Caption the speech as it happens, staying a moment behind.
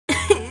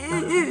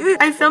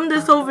I filmed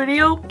this whole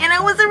video and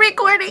I wasn't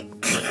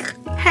recording.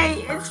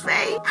 Hey, it's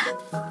Faye.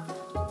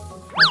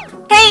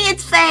 Hey,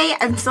 it's Faye.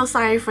 I'm so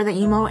sorry for the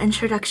emo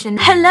introduction.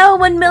 Hello,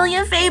 1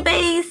 million Faye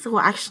base. Well,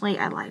 actually,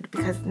 I lied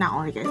because not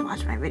all of you guys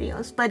watch my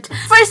videos. But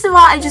first of all,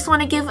 I just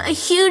want to give a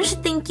huge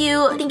thank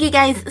you. Thank you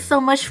guys so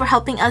much for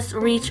helping us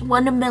reach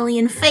 1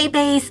 million Faye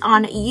base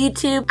on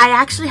YouTube. I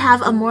actually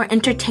have a more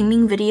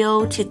entertaining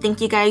video to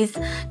thank you guys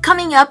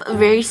coming up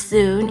very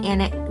soon,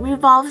 and it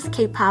revolves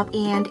K-pop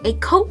and a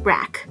coat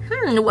rack.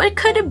 What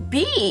could it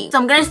be? So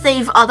I'm gonna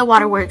save all the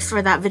waterworks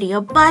for that video,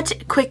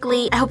 but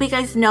quickly, I hope you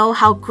guys know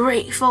how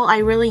grateful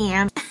I really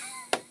am.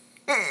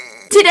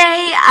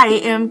 Today,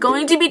 I am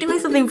going to be doing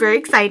something very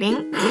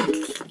exciting.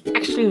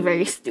 Actually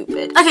very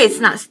stupid. Okay, it's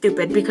not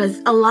stupid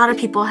because a lot of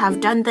people have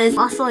done this.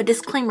 Also a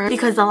disclaimer,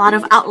 because a lot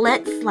of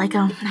outlets like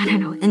I don't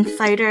know,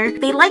 Insider,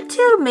 they like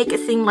to make it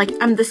seem like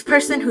I'm this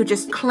person who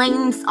just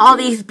claims all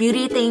these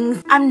beauty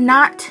things. I'm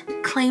not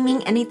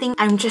claiming anything.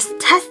 I'm just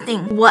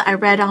testing what I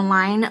read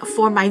online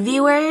for my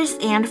viewers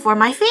and for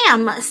my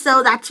fam.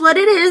 So that's what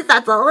it is.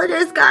 That's all it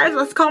is, guys.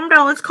 Let's calm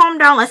down. Let's calm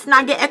down. Let's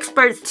not get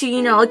experts to,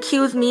 you know,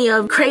 accuse me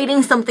of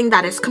creating something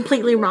that is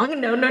completely wrong.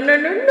 No.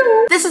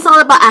 This is all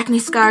about acne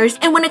scars.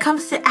 And when it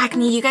comes to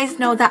acne, you guys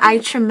know that I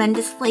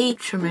tremendously,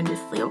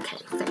 okay,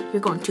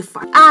 you're going too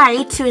far.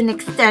 I, to an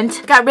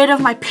extent, got rid of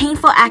my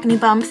painful acne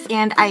bumps,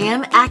 and I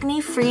am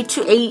acne free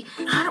to a,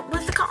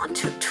 what's it called?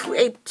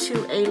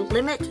 To a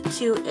limit,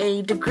 to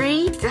a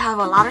degree. I still have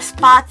a lot of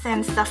spots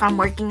and stuff I'm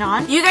working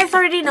on. You guys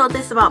already know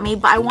this about me,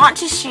 but I want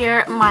to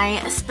share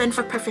my Spin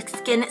for Perfect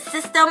Skin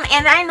system.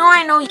 And I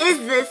know, is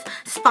this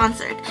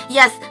sponsored?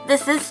 Yes,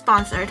 this is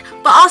sponsored.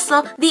 But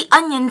also, the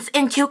onions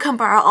and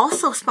cucumber are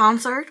also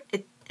sponsored.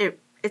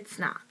 It's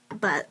not.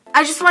 But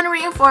I just want to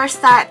reinforce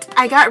that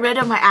I got rid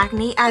of my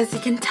acne, as you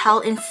can tell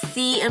and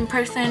see in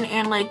person,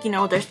 and like, you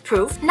know, there's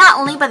proof. Not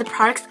only by the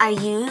products I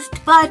used,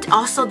 but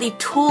also the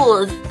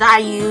tools that I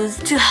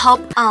used to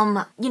help,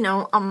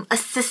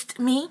 assist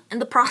me in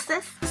the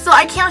process. So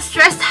I can't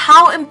stress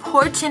how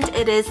important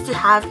it is to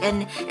have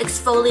an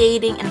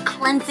exfoliating and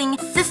cleansing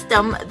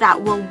system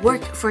that will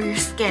work for your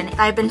skin.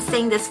 I've been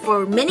saying this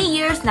for many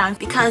years now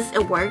because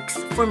it works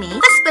for me.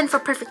 The Spin for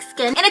Perfect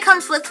Skin, and it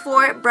comes with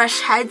 4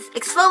 brush heads,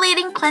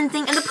 exfoliating,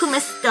 cleansing, and the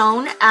pumice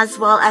stone, as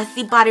well as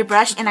the body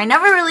brush. And I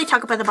never really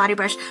talk about the body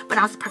brush, but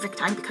now's the perfect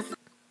time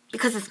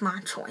because it's my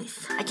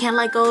choice. I can't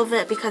let go of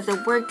it because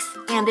it works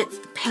and it's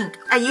pink.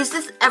 I use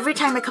this every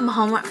time I come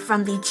home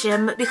from the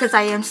gym because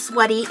I am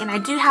sweaty and I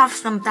do have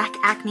some back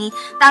acne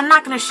that I'm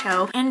not gonna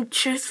show. And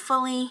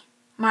truthfully,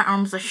 my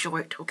arms are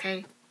short,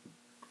 okay?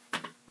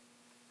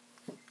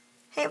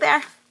 Hey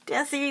there.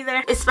 Didn't see you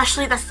there.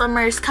 Especially that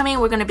summer is coming,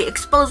 we're going to be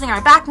exposing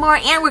our back more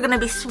and we're going to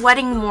be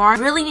sweating more.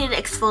 You really need to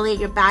exfoliate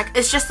your back.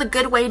 It's just a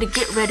good way to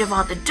get rid of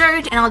all the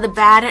dirt and all the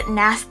bad,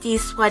 nasty,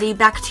 sweaty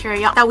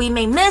bacteria that we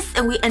may miss,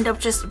 and we end up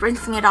just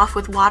rinsing it off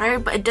with water,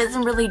 but it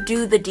doesn't really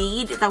do the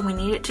deed that we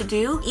need it to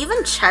do.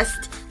 Even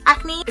chest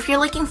acne, if you're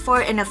looking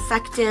for an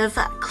effective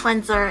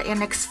cleanser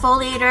and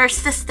exfoliator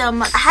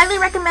system, I highly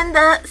recommend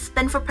the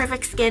Spin for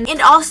Perfect Skin.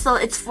 And also,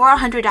 it's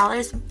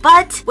 $400,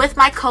 but with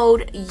my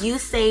code, you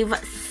save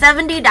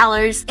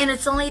 $70 and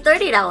it's only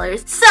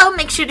 $30. So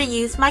make sure to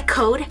use my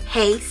code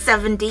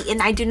HEY70,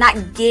 and I do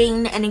not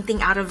gain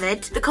anything out of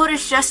it. The code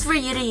is just for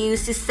you to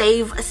use to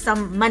save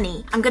some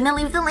money. I'm gonna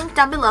leave the link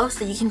down below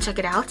so you can check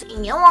it out.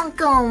 You're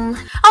welcome.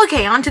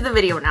 Okay, on to the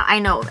video now. I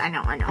know.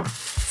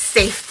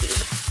 Safety.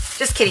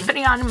 Just kidding.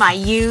 Putting on my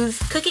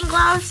used cooking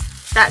gloves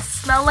that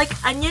smell like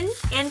onion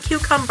and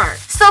cucumber.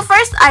 So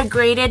first I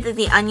grated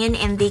the onion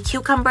and the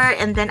cucumber,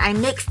 and then I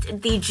mixed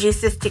the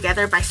juices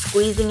together by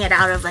squeezing it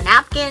out of a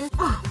napkin.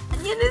 Oh,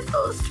 onion is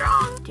so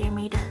strong. Do you want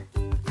me to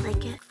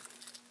like it?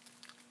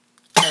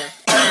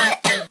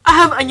 I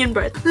have onion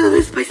breath.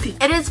 It's spicy.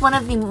 It is one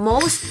of the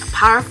most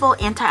powerful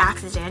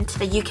antioxidants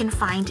that you can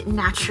find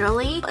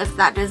naturally. If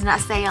that does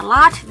not say a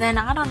lot, then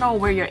I don't know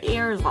where your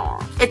ears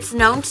are. It's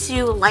known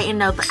to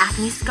lighten up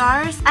acne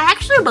scars. I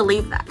actually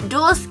believe that.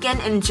 Dual skin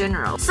in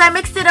general. So I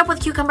mixed it up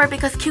with cucumber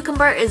because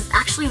cucumber is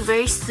actually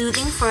very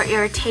soothing for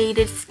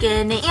irritated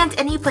skin and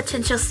any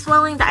potential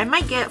swelling that I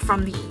might get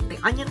from the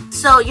onion.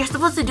 So you're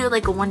supposed to do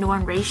like a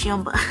 1-to-1 ratio,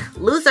 but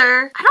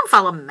loser. I don't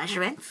follow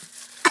measurements.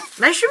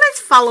 Measurements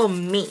follow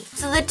me.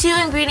 So the 2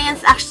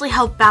 ingredients actually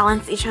help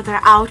balance each other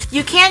out.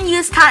 You can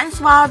use cotton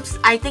swabs.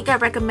 I think I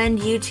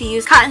recommend you to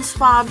use cotton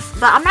swabs,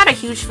 but I'm not a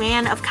huge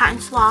fan of cotton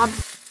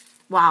swabs.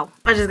 Wow,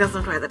 I just got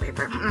some toilet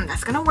paper.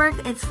 That's gonna work,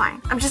 it's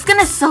fine. I'm just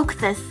gonna soak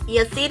this.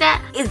 You see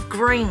that? It's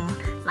green,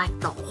 like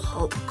the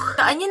Hulk.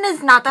 The onion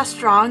is not that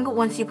strong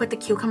once you put the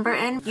cucumber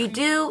in. You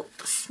do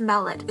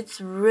smell it.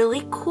 It's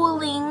really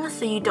cooling,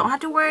 so you don't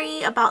have to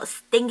worry about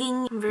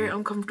stinging. I'm very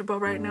uncomfortable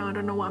right now. I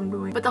don't know what I'm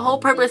doing. But the whole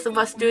purpose of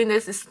us doing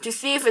this is to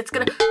see if it's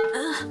gonna...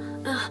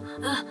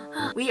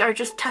 We are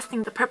just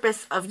testing the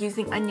purpose of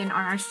using onion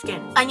on our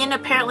skin. Onion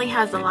apparently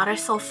has a lot of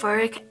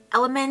sulfuric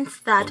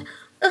elements that...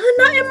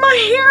 not in my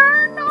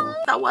hair, no.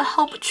 That will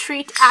help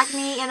treat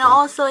acne, and it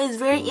also is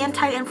very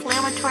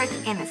anti-inflammatory,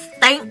 and it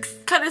stinks.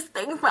 Kind of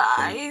stings my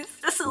eyes.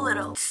 Just a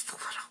little.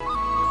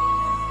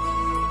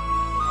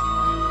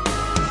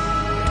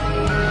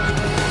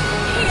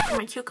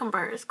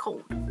 cucumber is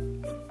cold.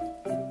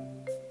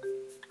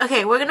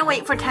 Okay, we're gonna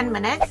wait for 10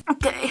 minutes.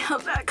 Okay, I'm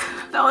back.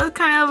 That was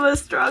kind of a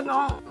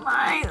struggle.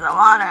 My eyes are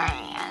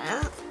watering.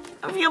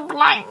 I feel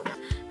blind.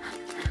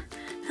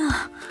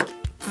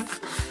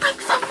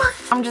 Thanks so much.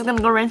 I'm just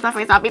gonna go rinse my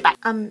face. I'll be back.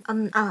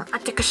 I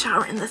took a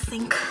shower in the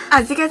sink.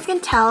 As you guys can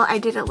tell, I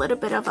did a little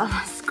bit of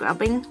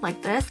scrubbing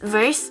like this.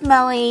 Very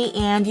smelly,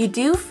 and you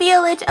do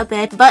feel it a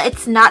bit, but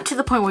it's not to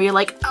the point where you're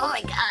like, oh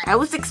my god. I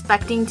was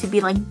expecting to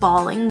be like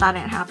bawling. That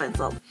didn't happen,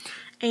 so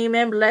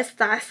amen. Bless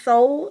thy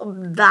soul,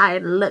 thy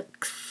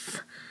looks.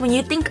 When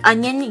you think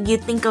onion, you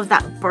think of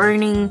that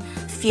burning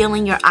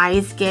feeling your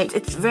eyes get.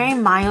 It's very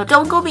mild.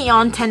 Don't go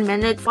beyond 10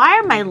 minutes. Why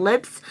are my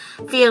lips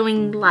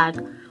feeling like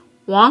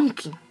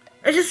wonky?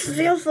 It just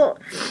feels so...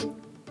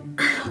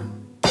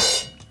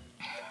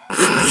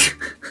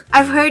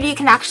 I've heard you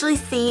can actually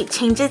see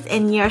changes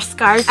in your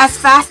scars as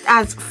fast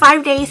as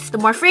 5 days. The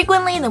more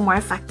frequently, the more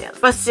effective.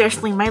 But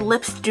seriously, my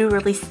lips do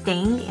really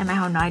sting, and I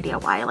have no idea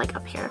why, like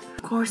up here.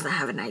 Of course I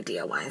have an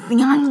idea why. It's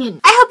the onion.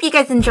 I hope you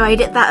guys enjoyed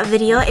that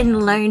video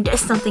and learned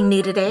something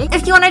new today.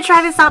 If you want to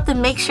try this out,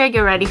 then make sure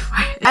you're ready for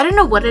it. I don't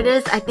know what it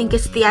is. I think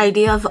it's the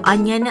idea of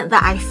onion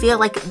that I feel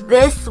like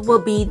this will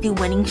be the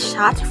winning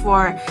shot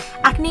for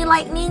acne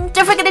lightening.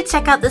 Don't forget to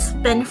check out the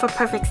Spin for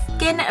Perfect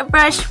Skin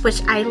brush,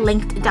 which I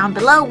linked down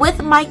below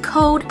with my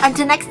code.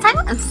 Until next time,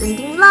 I'm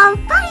sending love.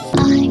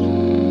 Bye!